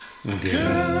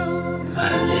Girl,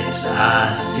 my lips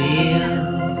are sealed.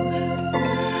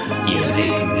 You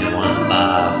make me want to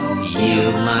barf.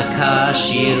 Yield my car,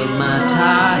 shield my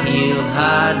tie, heel,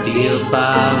 high deal,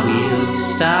 bar wheel,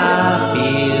 stop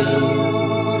you.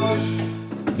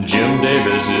 Jim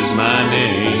Davis is my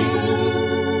name.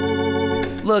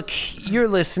 Look, you're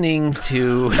listening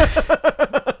to...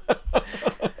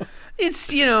 It's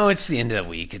the end of the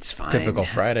week. It's fine. Typical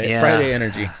Friday. Yeah. Friday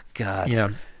energy. God. Yeah.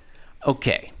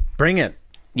 Okay. Bring it.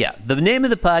 Yeah. The name of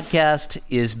the podcast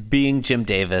is Being Jim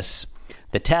Davis.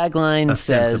 The tagline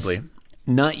Ostensibly. says,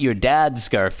 "Not your dad's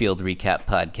Garfield recap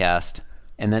podcast."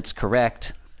 And that's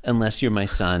correct, unless you're my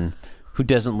son, who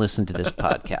doesn't listen to this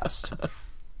podcast.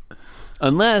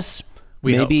 Unless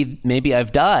maybe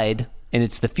I've died and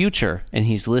it's the future and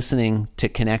he's listening to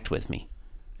connect with me.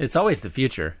 It's always the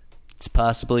future. It's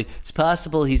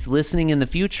possible he's listening in the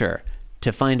future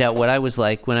to find out what I was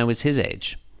like when I was his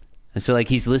age. And so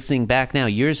he's listening back now,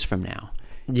 years from now.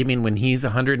 You mean when he's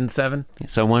 107?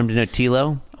 So I want him to know,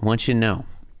 Tilo, I want you to know,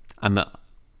 I'm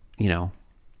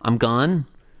gone,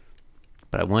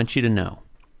 but I want you to know,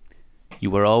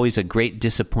 you were always a great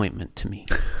disappointment to me.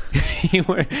 You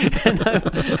were.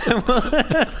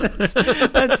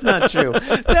 That's not true.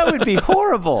 That would be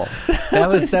horrible.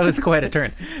 That was quite a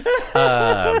turn.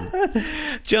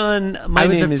 John, I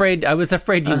was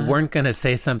afraid you weren't going to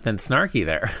say something snarky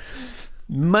there.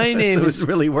 My name I was is...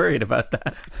 really worried about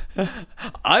that.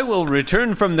 I will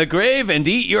return from the grave and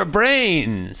eat your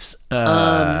brains.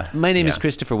 My name is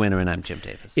Christopher Winter, and I'm Jim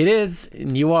Davis. It is,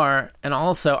 and you are, and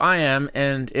also I am,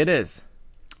 and it is.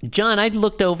 John, I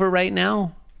looked over right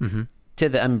now.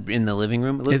 Mm-hmm. I'm in the living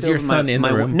room. Is your son in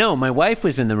the room? No, my wife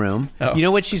was in the room. Oh. You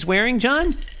know what she's wearing,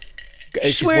 John?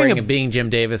 She's wearing a Being Jim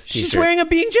Davis t-shirt. She's wearing a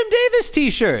Being Jim Davis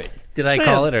t-shirt. Did I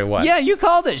call it or what? Yeah, you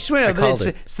called it.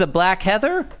 It. It's the black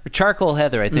heather or charcoal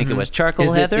heather. I think it was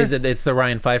charcoal heather. It's the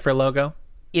Ryan Pfeiffer logo?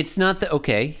 It's not the...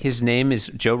 Okay, his name is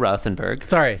Joe Rothenberg.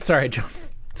 Sorry, Joe.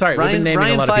 Sorry, we've been naming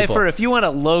Ryan a lot Pfeiffer, of people. if you want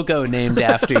a logo named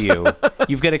after you,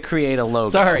 you've got to create a logo.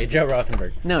 Sorry, Joe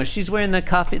Rothenberg. No, she's wearing the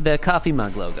coffee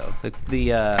mug logo.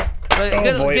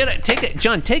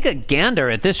 John, take a gander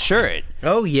at this shirt.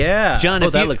 Oh, yeah. John,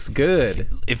 that looks good.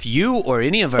 If you or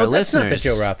any of our listeners... That's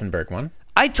not the Joe Rothenberg one.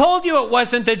 I told you it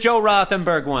wasn't the Joe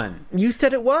Rothenberg one. You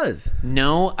said it was.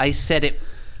 No, I said it...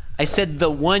 I said the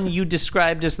one you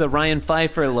described as the Ryan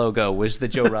Pfeiffer logo was the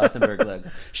Joe Rothenberg logo.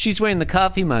 She's wearing the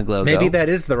coffee mug logo. Maybe that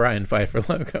is the Ryan Pfeiffer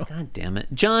logo. God damn it.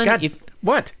 John,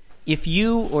 what? If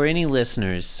you or any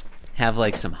listeners have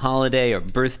some holiday or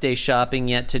birthday shopping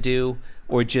yet to do,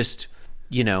 or just,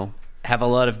 have a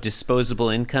lot of disposable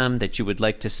income that you would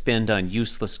like to spend on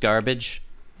useless garbage,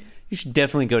 you should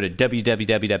definitely go to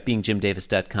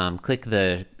www.beingjimdavis.com. Click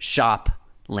the shop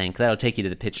link. That'll take you to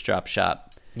the Pitch Drop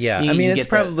shop. Yeah, it's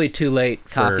probably too late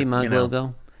for... Coffee mug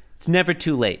logo. It's never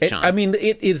too late, John.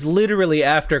 It is literally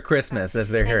after Christmas as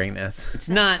they're hearing this. It's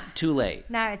not too late.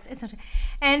 No, it's not.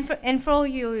 And for all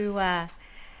you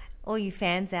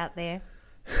fans out there,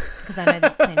 because I know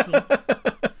there's plenty.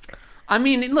 I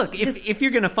mean, look, if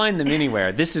you're going to find them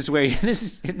anywhere, this is where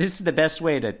this is the best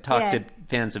way to talk to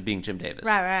fans of Being Jim Davis.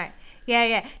 Right.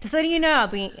 Yeah. Just letting you know,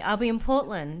 I'll be in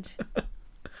Portland.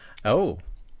 Oh.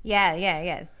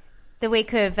 Yeah. The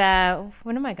week of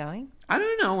when am I going? I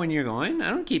don't know when you're going. I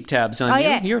don't keep tabs on you.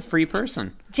 Yeah. You're a free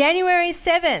person. January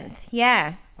 7th.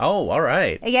 Yeah. Oh, all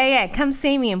right. Yeah. Come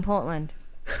see me in Portland.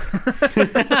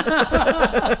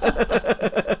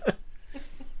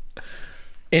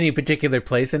 Any particular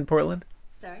place in Portland?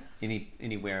 Sorry.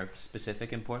 Anywhere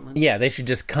specific in Portland? Yeah, they should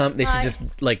just come. They should just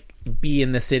be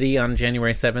in the city on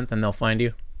January 7th, and they'll find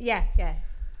you. Yeah.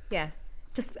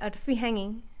 I'll just be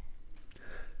hanging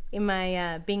in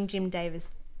my Being Jim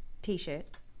Davis t-shirt.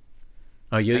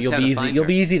 Oh, you'll be easy. You'll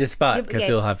be easy to spot because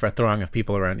you'll have a throng of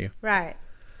people around you. Right.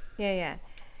 Yeah.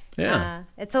 Yeah.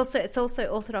 It's also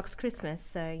Orthodox Christmas,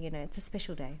 so it's a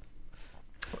special day.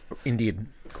 Indeed,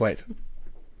 quite.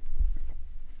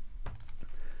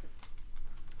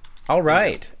 All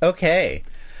right. Okay.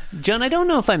 John, I don't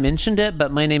know if I mentioned it, but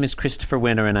my name is Christopher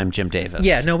Winter, and I'm Jim Davis.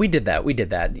 Yeah, no, we did that.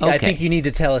 Okay. I think you need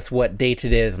to tell us what date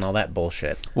it is and all that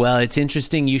bullshit. Well, it's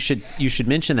interesting. You should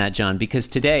mention that, John, because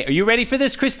today... Are you ready for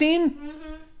this, Christine?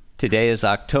 Mm-hmm. Today is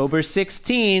October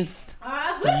 16th.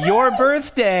 Your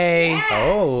birthday. Yeah.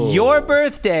 Oh. Your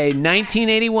birthday,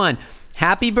 1981.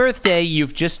 Happy birthday.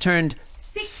 You've just turned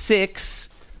 6.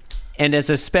 And as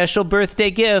a special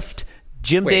birthday gift...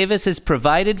 Jim Davis has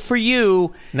provided for you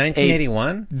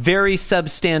 1981? a very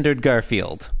substandard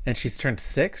Garfield. And she's turned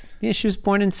 6? Yeah, she was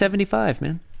born in 75,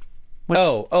 man.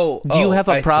 Do you have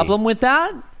a problem with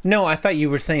that? No, I thought you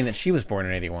were saying that she was born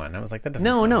in 81. I was like, that doesn't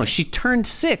sound right. She turned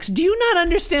 6. Do you not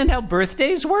understand how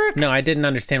birthdays work? No, I didn't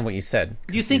understand what you said.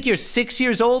 Do you think you're 6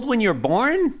 years old when you're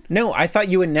born? No, I thought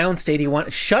you announced 81.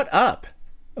 Shut up.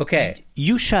 Okay.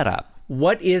 You shut up.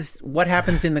 What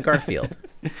happens in the Garfield?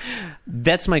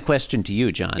 That's my question to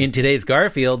you, John. In today's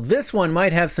Garfield, this one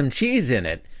might have some cheese in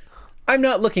it. I'm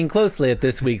not looking closely at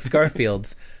this week's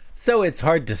Garfields, so it's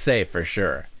hard to say for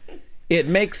sure. It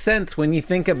makes sense when you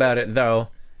think about it, though.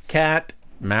 Cat,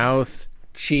 mouse,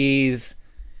 cheese.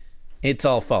 It's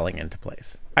all falling into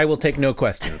place. I will take no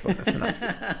questions on the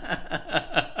synopsis.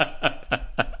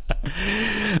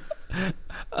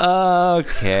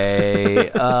 Okay.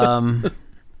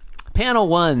 Panel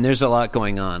 1, there's a lot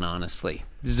going on, honestly.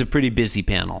 This is a pretty busy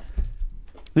panel.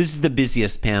 This is the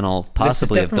busiest panel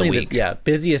possibly of the week.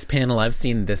 Busiest panel I've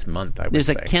seen this month, I would There's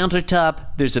say. a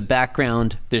countertop, there's a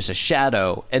background, there's a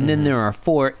shadow, and then there are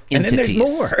 4 entities. And then there's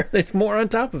more. There's more on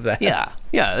top of that. Yeah,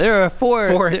 there are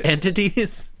 4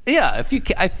 entities? Yeah, I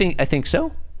think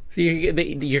so. So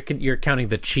you're counting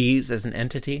the cheese as an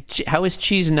entity? How is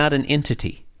cheese not an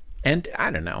entity? And I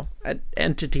don't know.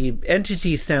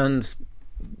 Entity sounds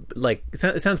like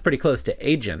it sounds pretty close to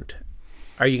agent.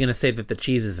 Are you going to say that the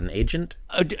cheese is an agent?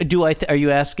 Are you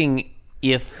asking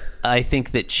if I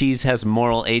think that cheese has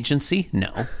moral agency?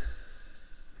 No.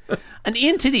 An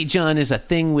entity, John, is a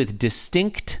thing with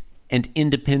distinct and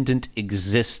independent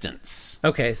existence.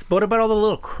 Okay, so what about all the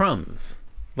little crumbs?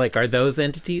 Like, are those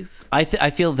entities? I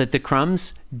feel that the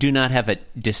crumbs do not have a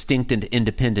distinct and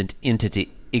independent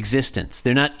entity existence.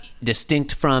 They're not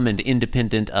distinct from and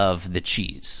independent of the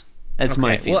cheese. That's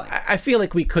my feeling. Well, I feel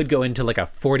like we could go into like a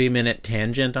 40-minute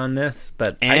tangent on this,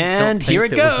 but and I don't think here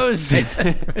it goes.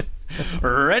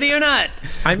 Ready or not,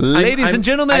 ladies and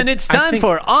gentlemen, it's time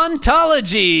for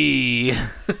ontology.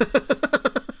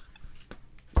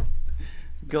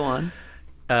 Go on.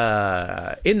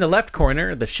 In the left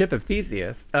corner, the ship of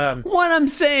Theseus. What I'm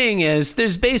saying is,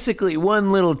 there's basically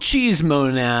one little cheese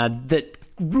monad that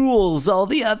rules all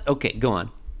the other. Okay, go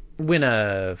on. When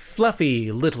a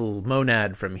fluffy little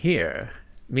monad from here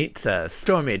meets a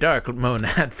stormy dark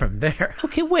monad from there.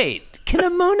 Okay, wait. Can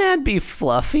a monad be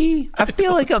fluffy? I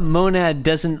feel like a monad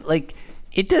doesn't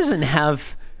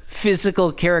have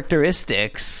physical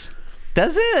characteristics.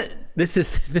 Does it? This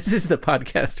is the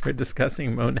podcast for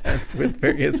discussing monads with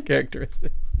various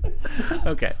characteristics.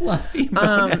 Okay. Fluffy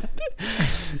monad.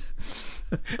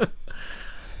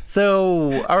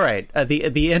 So, all right,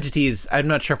 the entities, I'm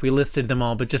not sure if we listed them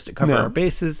all, but just to cover our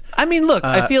bases. I mean, look,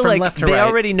 I feel like they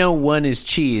already know one is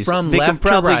cheese. From they left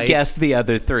can probably to right, guess the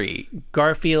other 3.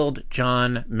 Garfield,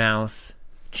 John, Mouse,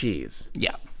 cheese.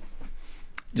 Yeah.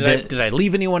 Did I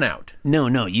leave anyone out? No,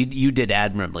 you did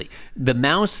admirably. The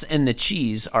mouse and the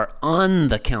cheese are on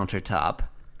the countertop.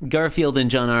 Garfield and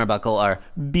John Arbuckle are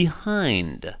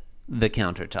behind the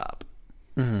countertop.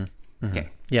 Mm-hmm. Okay.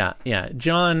 Yeah.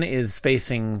 John is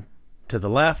facing to the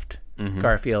left. Mm-hmm.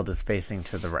 Garfield is facing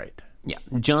to the right. Yeah.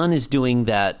 John is doing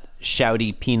that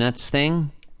shouty peanuts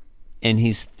thing, and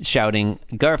he's shouting,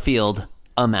 Garfield,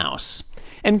 a mouse.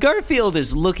 And Garfield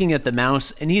is looking at the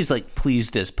mouse, and he's like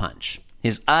pleased as punch.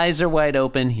 His eyes are wide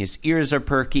open. His ears are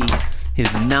perky.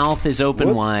 His mouth is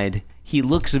open wide. He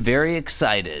looks very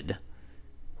excited.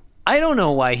 I don't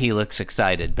know why he looks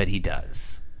excited, but he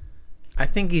does. I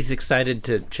think he's excited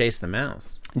to chase the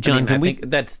mouse. John, I think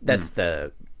that's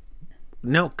the...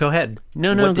 No, go ahead.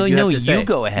 No, you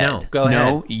go ahead. No, go ahead.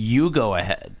 No, you go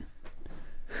ahead.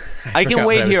 I can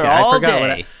wait here all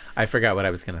day. I forgot what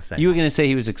I was going to say. You were going to say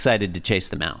he was excited to chase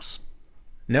the mouse.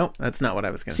 No, that's not what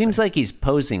I was going to say. Seems like he's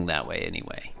posing that way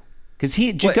anyway. Because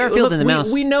Garfield and the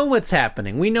mouse... We know what's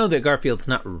happening. We know that Garfield's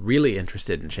not really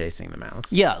interested in chasing the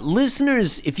mouse. Yeah,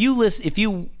 listeners, if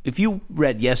you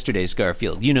read yesterday's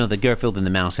Garfield, you know that Garfield and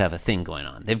the mouse have a thing going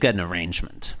on. They've got an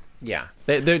arrangement. Yeah,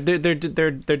 they're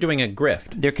doing a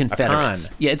grift. They're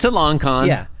confederates. Yeah, it's a long con.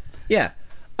 Yeah.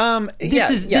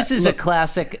 This is a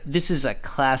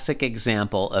classic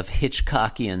example of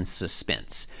Hitchcockian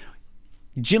suspense.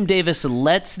 Jim Davis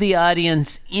lets the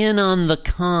audience in on the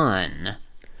con.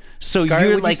 So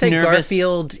you're would like you say nervous.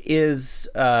 Garfield is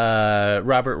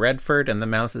Robert Redford and the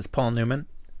mouse is Paul Newman?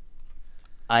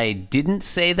 I didn't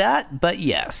say that, but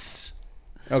yes.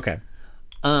 Okay.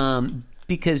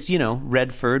 Because,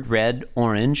 Redford, red,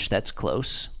 orange, that's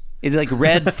close. It's like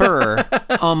red fur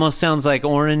almost sounds like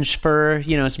orange fur.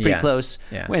 It's pretty close.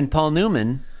 Yeah. When Paul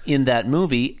Newman, in that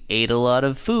movie, ate a lot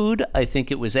of food, I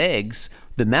think it was eggs,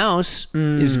 the mouse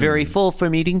is very full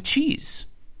from eating cheese.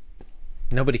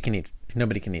 Nobody can eat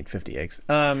 50 eggs.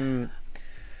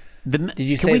 Did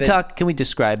you can say we that- talk? Can we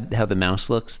describe how the mouse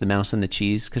looks? The mouse and the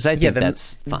cheese, because I think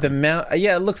that's fun.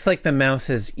 It looks like the mouse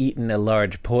has eaten a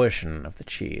large portion of the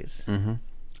cheese. Mm-hmm.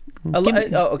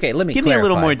 Okay, let me Give clarify. me a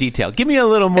little more detail. Give me a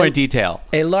little more detail.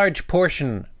 A large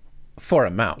portion for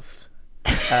a mouse.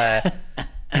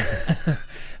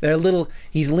 They're little.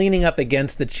 He's leaning up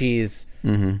against the cheese,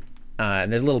 and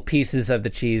there's little pieces of the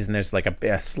cheese, and there's like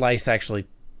a slice actually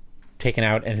taken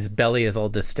out, and his belly is all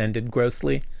distended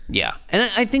grossly. Yeah, and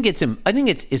I think it's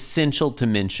essential to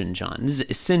mention, John. This is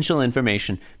essential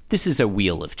information. This is a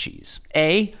wheel of cheese.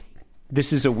 A,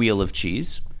 this is a wheel of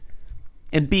cheese,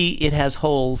 and B, it has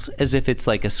holes as if it's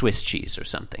like a Swiss cheese or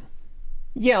something.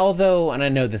 Yeah, although, and I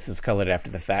know this is colored after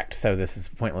the fact, so this is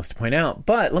pointless to point out.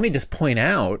 But let me just point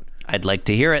out, I'd like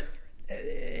to hear it.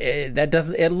 it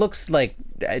doesn't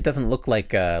look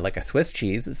like a Swiss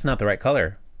cheese. It's not the right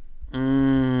color.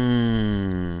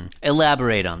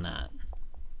 Elaborate on that.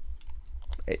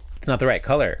 It's not the right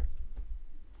color.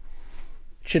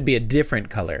 It should be a different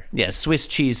color. Yeah, Swiss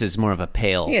cheese is more of a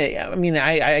pale. Yeah, I mean,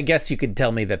 I guess you could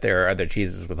tell me that there are other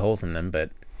cheeses with holes in them,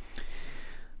 but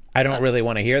I don't really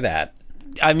want to hear that.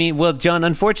 I mean, well, John,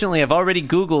 unfortunately, I've already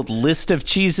Googled list of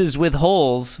cheeses with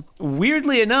holes.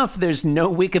 Weirdly enough, there's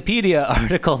no Wikipedia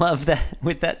article of that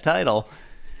with that title.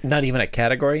 Not even a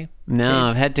category? No,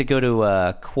 I've had to go to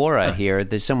Quora here.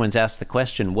 Someone's asked the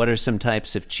question, what are some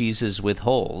types of cheeses with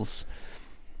holes?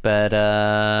 But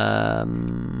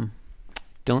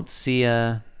don't see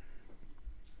a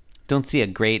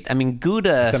great... I mean,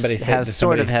 Gouda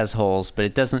has holes, but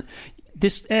it doesn't...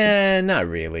 Not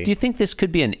really. Do you think this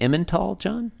could be an Emmental,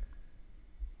 John?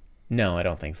 No, I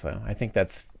don't think so. I think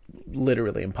that's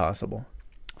literally impossible.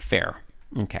 Fair.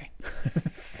 Okay.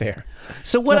 Fair.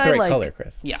 So what it's not the I right like, color,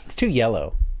 Chris. Yeah, it's too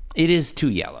yellow. It is too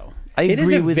yellow. I It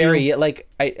agree is a with very you. like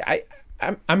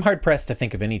I'm hard pressed to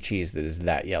think of any cheese that is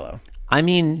that yellow. I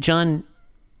mean, John,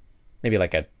 Maybe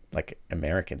like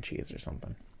American cheese or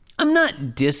something. I'm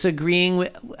not disagreeing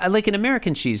with. Like an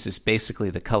American cheese is basically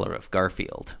the color of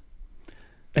Garfield,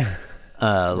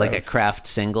 like a Kraft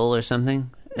single or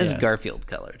something. It's Yeah. Garfield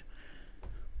colored.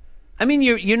 I mean,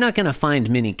 you're not going to find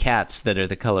many cats that are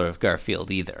the color of Garfield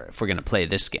either. If we're going to play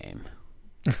this game,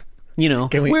 you know,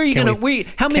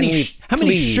 how many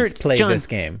shirts? Play John, this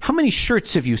game? How many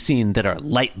shirts have you seen that are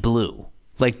light blue,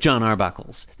 like John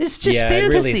Arbuckle's? It's just Yeah,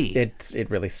 fantasy. it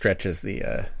really stretches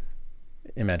the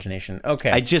imagination.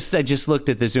 Okay, I just looked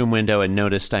at the Zoom window and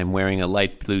noticed I'm wearing a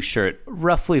light blue shirt,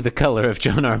 roughly the color of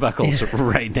John Arbuckle's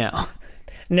right now.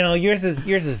 no, yours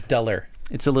is duller.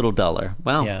 It's a little duller.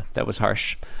 Wow, Yeah. that was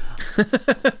harsh.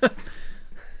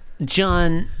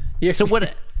 John, so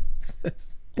what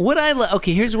I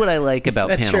okay, here's what I like about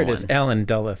That panel shirt one. is Alan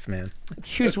Dulles, man.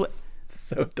 Here's what It's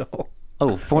so dull.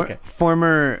 okay.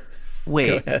 Former Go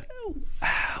wait, ahead.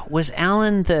 was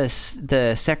Alan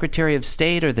the Secretary of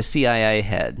State or the CIA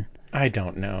head? I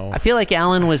don't know. I feel like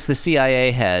Alan was the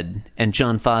CIA head and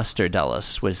John Foster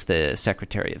Dulles was the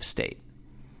Secretary of State.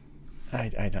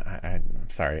 I'm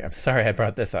sorry. I'm sorry I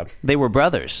brought this up. They were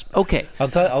brothers. Okay. I'll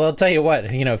tell you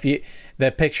what. You know, if you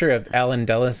that picture of Alan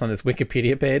Dulles on his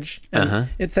Wikipedia page, and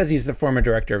it says he's the former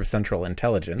director of Central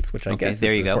Intelligence, which I guess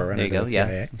there is you the go. forerunner There you to go. the Yeah.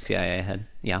 CIA. CIA head.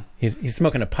 Yeah. He's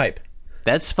smoking a pipe.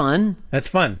 That's fun. That's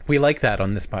fun. We like that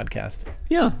on this podcast.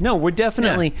 Yeah. No, we're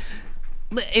definitely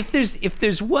if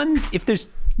there's one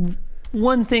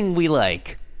thing we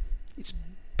like, it's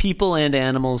people and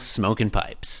animals smoking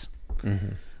pipes.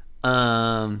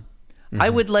 I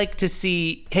would like to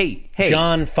see hey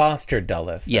John Foster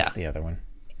Dulles. That's Yeah. the other one.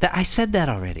 I said that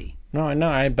already.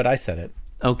 No, but I said it.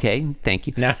 Okay, thank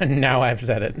you. Now I've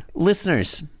said it.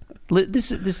 Listeners,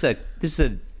 this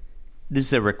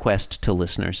is a request to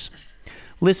listeners.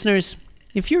 Listeners,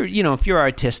 if you're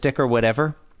artistic or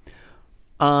whatever,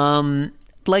 I'd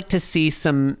like to see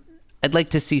someone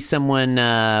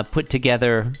put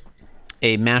together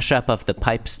a mashup of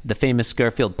the famous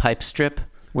Garfield pipe strip,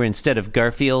 where instead of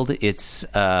Garfield, it's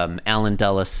Alan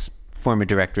Dulles, former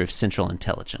director of Central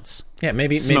Intelligence. Yeah,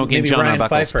 maybe Smoking John Ryan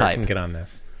Arbuckle's Pfeiffer pipe. can get on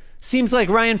this. Seems like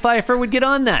Ryan Pfeiffer would get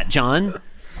on that, John.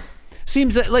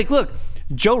 Seems like look,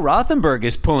 Joe Rothenberg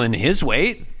is pulling his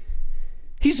weight.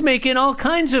 He's making all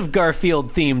kinds of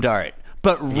Garfield-themed art.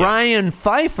 But Ryan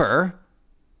Pfeiffer,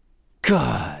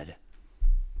 God.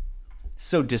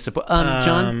 So disappointing.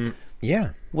 John,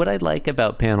 Yeah. what I like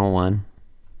about panel one,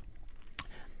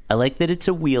 I like that it's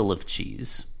a wheel of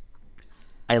cheese.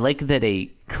 I like that a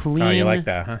clean... Oh, you like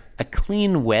that, huh? A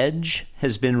clean wedge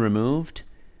has been removed.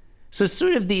 So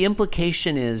sort of the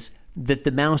implication is that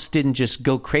the mouse didn't just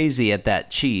go crazy at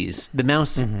that cheese. The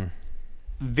mouse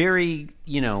very,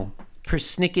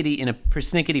 in a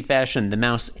persnickety fashion, the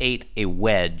mouse ate a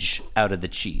wedge out of the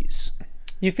cheese.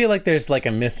 You feel like there's like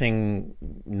a missing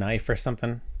knife or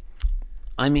something?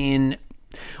 I mean,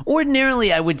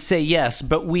 ordinarily I would say yes,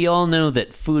 but we all know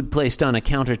that food placed on a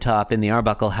countertop in the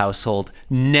Arbuckle household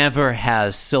never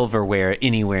has silverware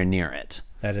anywhere near it.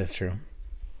 That is true.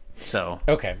 So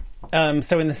Okay.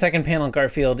 So in the second panel,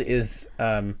 Garfield is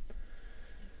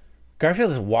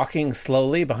walking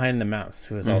slowly behind the mouse,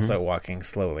 who is also walking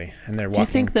slowly, and they're walking. do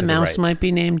you think the to mouse right. might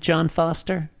be named John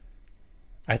Foster?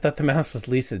 I thought the mouse was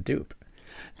Lisa Dupe.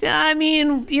 I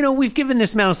mean, we've given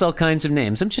this mouse all kinds of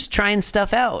names. I'm just trying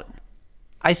stuff out.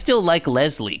 I still like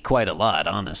Leslie quite a lot,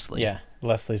 honestly. Yeah,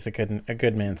 Leslie's a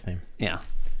good man's name. Yeah.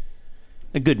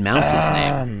 A good mouse's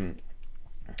name.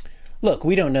 Look,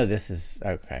 we don't know this is...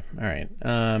 Okay, all right.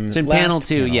 So in panel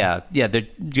 2, yeah,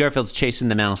 Garfield's chasing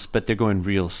the mouse, but they're going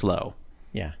real slow.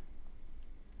 Yeah.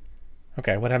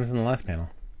 Okay, what happens in the last panel?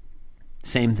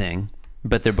 Same thing,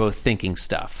 but they're both thinking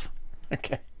stuff.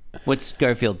 Okay. What's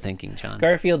Garfield thinking, John?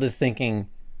 Garfield is thinking,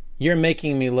 you're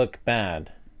making me look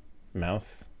bad,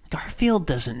 mouse. Garfield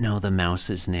doesn't know the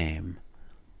mouse's name.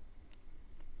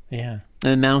 Yeah.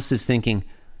 And the mouse is thinking,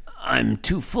 I'm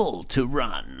too full to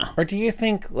run. Or do you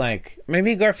think, like,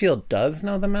 maybe Garfield does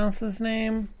know the mouse's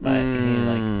name, but he,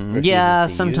 like, refuses to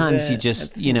sometimes use it? you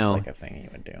just, It seems like a thing he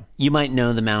would do. You might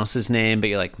know the mouse's name, but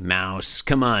you're like, Mouse,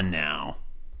 come on now.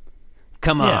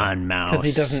 Come on, mouse.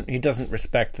 Because he doesn't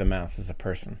respect the mouse as a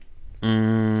person.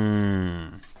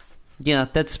 Yeah,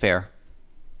 that's fair.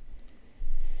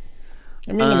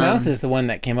 I mean, the mouse is the one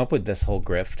that came up with this whole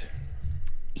grift.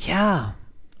 Yeah.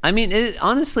 I mean,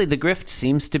 honestly, the grift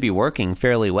seems to be working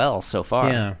fairly well so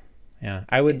far. Yeah.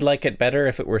 I would like it better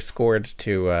if it were scored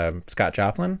to Scott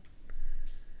Joplin,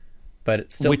 but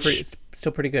it's still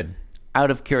pretty good.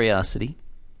 Out of curiosity,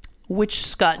 which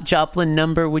Scott Joplin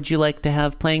number would you like to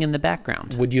have playing in the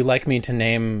background? Would you like me to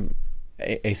name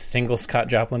a single Scott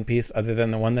Joplin piece other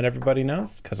than the one that everybody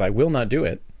knows? Because I will not do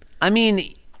it. I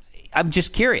mean, I'm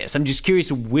just curious.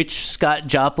 Which Scott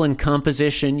Joplin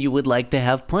composition you would like to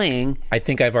have playing. I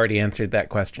think I've already answered that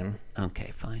question.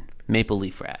 Okay, fine. Maple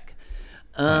Leaf Rag.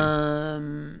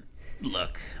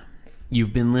 Look,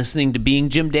 you've been listening to Being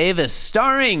Jim Davis,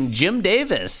 starring Jim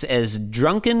Davis as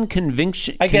drunken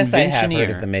conviction. I guess I have heard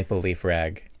of the Maple Leaf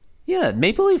Rag. Yeah,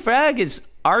 Maple Leaf Rag is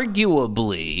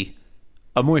arguably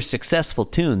a more successful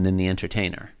tune than The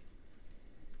Entertainer.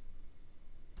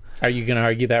 Are you going to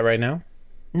argue that right now?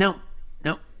 No,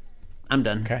 I'm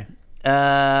done. Okay.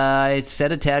 I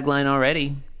said a tagline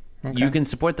already. Okay. You can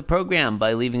support the program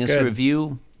by leaving us Good. a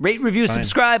review. Rate, review,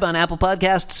 subscribe on Apple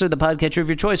Podcasts or the podcatcher of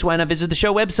your choice. Why not visit the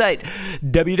show website,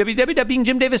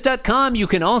 www.beingjimdavis.com. You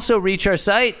can also reach our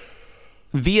site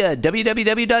via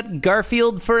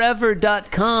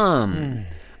www.garfieldforever.com.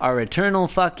 Our eternal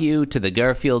fuck you to the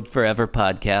Garfield Forever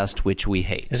podcast, which we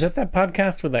hate. Is it that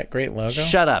podcast with that great logo?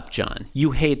 Shut up, John.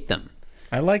 You hate them.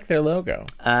 I like their logo.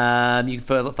 You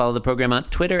can follow the program on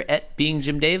Twitter at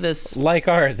BeingJimDavis. Like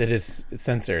ours, it is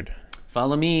censored.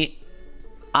 Follow me,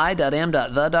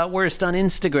 I.am.the.worst on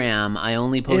Instagram. I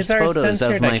only post Is ours photos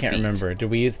censored? of my I can't feet. remember. Do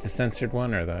we use the censored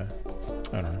one or the...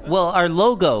 I don't know. Well, our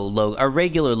our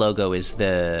regular logo is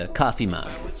the coffee mug,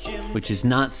 which is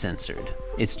not censored.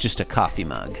 It's just a coffee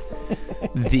mug.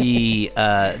 The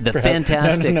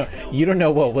fantastic... No. You don't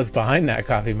know what was behind that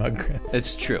coffee mug, Chris.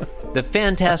 It's true. The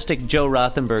fantastic Joe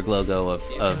Rothenberg logo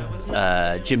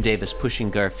of Jim Davis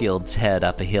pushing Garfield's head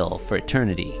up a hill for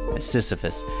eternity as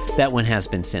Sisyphus. That one has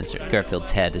been censored.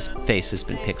 Garfield's face has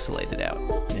been pixelated out.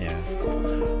 Yeah.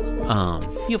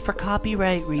 For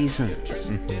copyright reasons.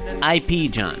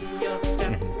 IP, John.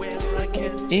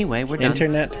 Anyway, we're done.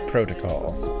 Internet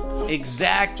protocols.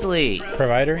 Exactly.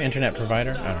 Provider? Internet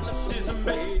provider? I don't know.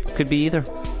 Could be either.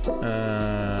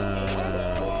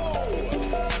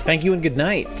 Thank you and good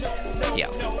night. Yeah.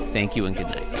 Thank you and good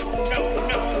night.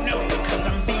 Cause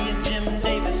I'm being Jim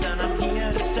Davis and I'm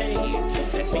here to say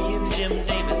that being Jim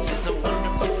Davis is a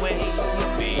wonderful way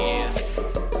to be.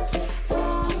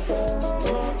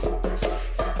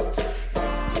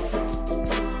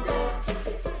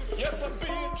 Yes, I'm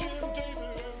being Jim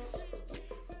Davis.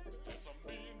 Yes, I'm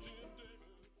being Jim Davis.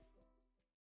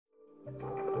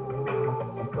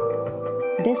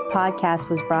 This podcast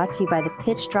was brought to you by the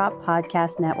Pitch Drop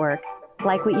Podcast Network.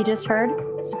 Like what you just heard?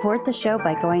 Support the show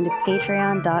by going to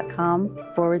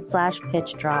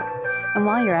patreon.com/Pitch Drop. And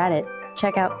while you're at it,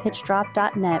 check out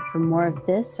pitchdrop.net for more of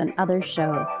this and other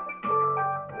shows.